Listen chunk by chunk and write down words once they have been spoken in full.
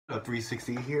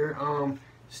360 here.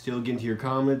 Still getting to your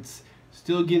comments,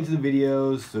 still getting to the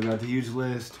videos, still got the huge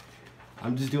list.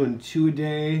 I'm just doing 2 a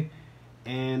day,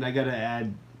 and I gotta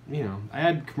add, I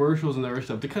add commercials and other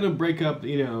stuff to kind of break up,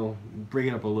 break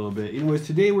it up a little bit. Anyways,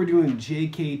 today we're doing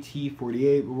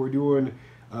JKT48, but we're doing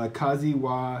Kaze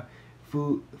wa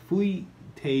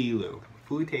Fuiteru.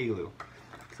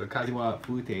 So Kaze wa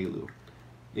Fuiteru.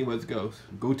 Anyways, go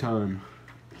time.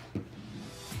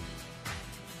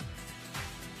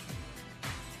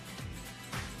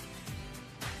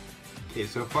 Okay,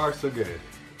 so far so good.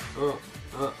 I'm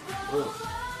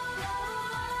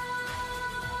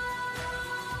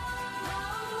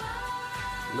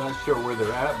not sure where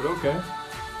they're at, but okay.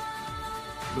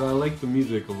 But I like the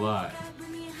music a lot.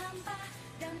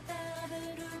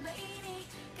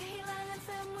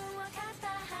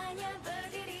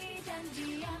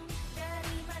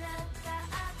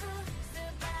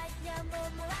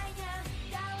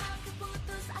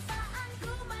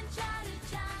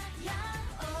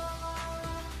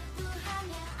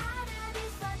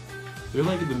 They're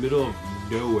like in the middle of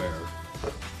nowhere.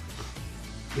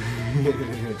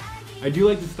 I do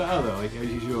like the style though, like as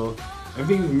usual.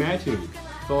 Everything's matching.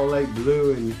 It's all like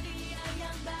blue and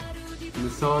the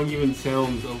song even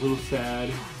sounds a little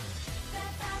sad.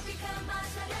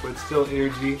 But still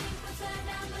energy.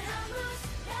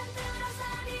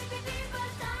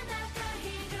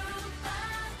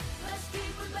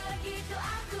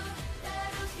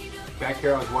 Back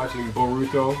here I was watching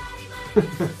Boruto.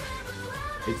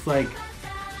 It's like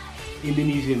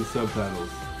Indonesian subtitles.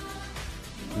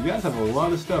 You guys have a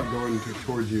lot of stuff going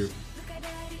towards you.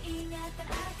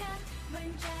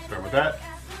 Start with that.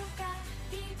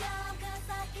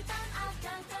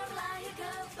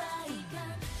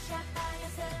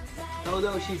 Oh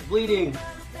no, she's bleeding.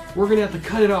 We're gonna have to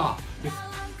cut it off. Just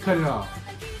cut it off.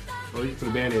 Or you can put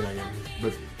a band-aid on it.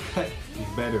 But cut is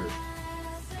better.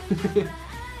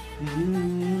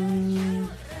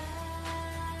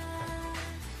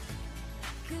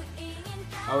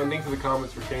 Oh, and thanks for the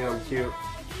comments for saying I'm cute.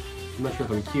 I'm not sure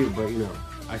if I'm cute, but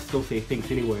I still say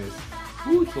thanks anyways.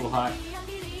 Ooh, it's a little hot.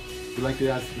 You like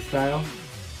the style?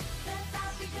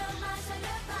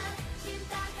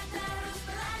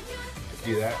 Let's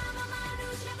do that.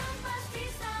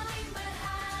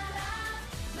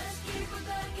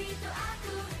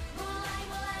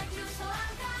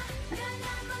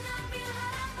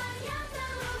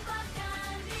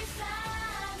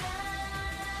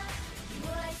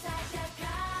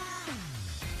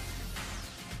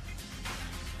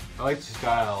 I like the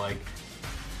style, like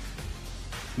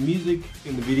music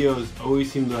in the videos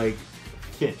always seem to like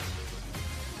fit.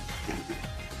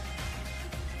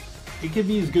 It could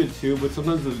be as good too, but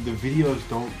sometimes the videos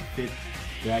don't fit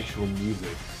the actual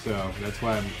music, so that's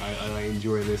why I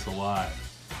enjoy this a lot.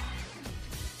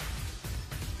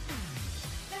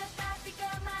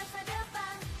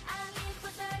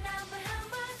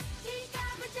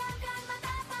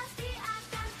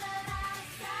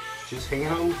 Just hanging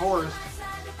out in the forest.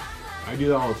 I do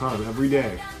that all the time, every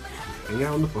day. Hang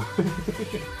out in the forest.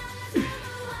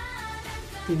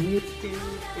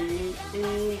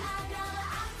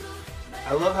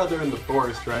 I love how they're in the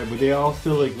forest, right? But they all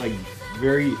still look like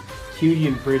very cutie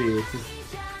and pretty. It's just,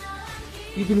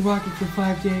 you've been walking for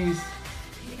 5 days.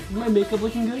 Is my makeup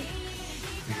looking good?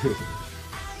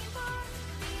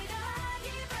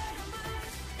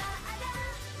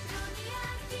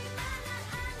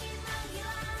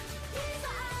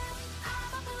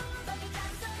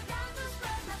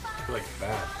 Like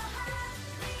that.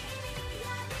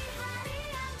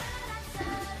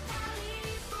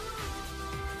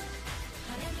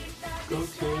 Go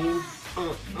team.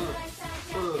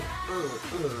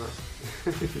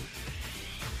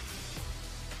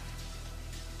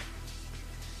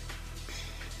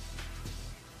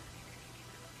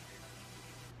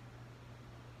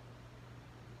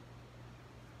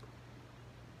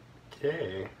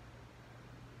 Okay.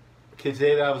 Okay,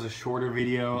 today that was a shorter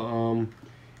video.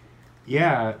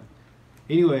 Yeah,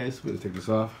 anyways, I'm gonna take this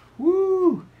off.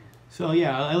 Woo! So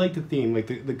yeah, I like the theme, like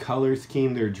the color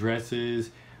scheme, their dresses,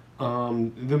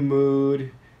 the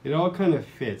mood, it all kind of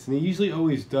fits, and it usually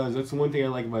always does. That's the one thing I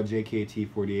like about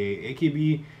JKT48. It can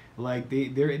be like they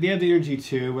have the energy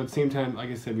too, but at the same time, like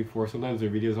I said before, sometimes their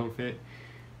videos don't fit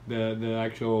the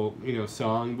actual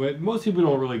song, but most people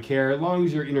don't really care as long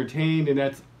as you're entertained, and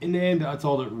that's in the end that's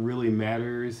all that really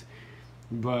matters.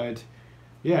 But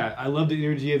yeah, I love the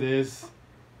energy of this.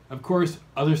 Of course,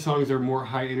 other songs are more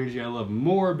high energy. I love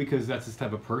more because that's the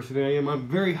type of person I am. I'm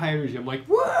very high energy. I'm like,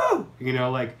 woo!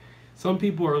 Like some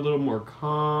people are a little more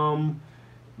calm,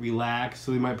 relaxed,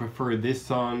 so they might prefer this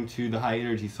song to the high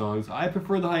energy songs. I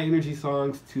prefer the high energy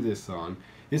songs to this song.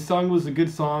 This song was a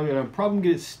good song, and I'm probably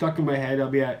gonna get it stuck in my head.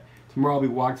 Tomorrow I'll be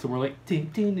walking somewhere like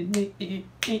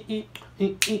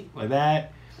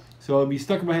that. So it'll be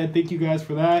stuck in my head. Thank you guys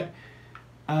for that.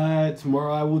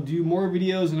 Tomorrow I will do more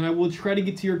videos, and I will try to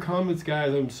get to your comments,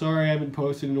 guys. I'm sorry I haven't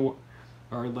posted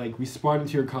or like responded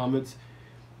to your comments.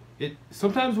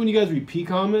 Sometimes when you guys repeat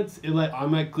comments, it like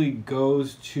automatically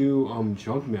goes to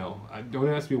junk mail. Don't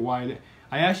ask me why.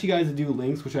 I ask you guys to do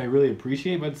links, which I really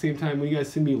appreciate, but at the same time, when you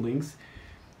guys send me links,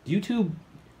 YouTube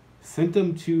sent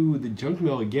them to the junk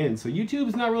mail again. So YouTube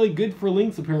is not really good for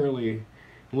links, apparently,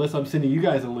 unless I'm sending you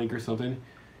guys a link or something.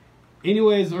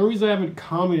 Anyways, the only reason I haven't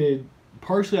commented,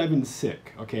 partially I've been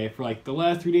sick, okay? For like the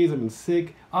last 3 days I've been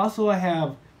sick. Also, I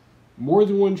have more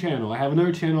than one channel. I have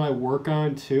another channel I work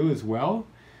on too as well.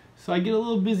 So I get a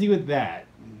little busy with that.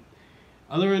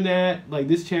 Other than that, like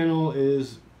this channel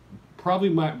is probably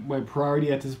my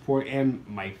priority at this point and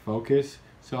my focus.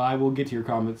 So I will get to your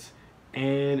comments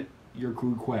and your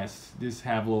requests. Just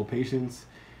have a little patience.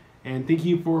 And thank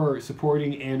you for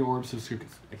supporting and/or subscribing.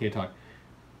 I can't talk.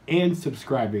 And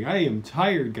subscribing. I am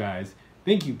tired, guys.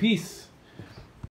 Thank you. Peace.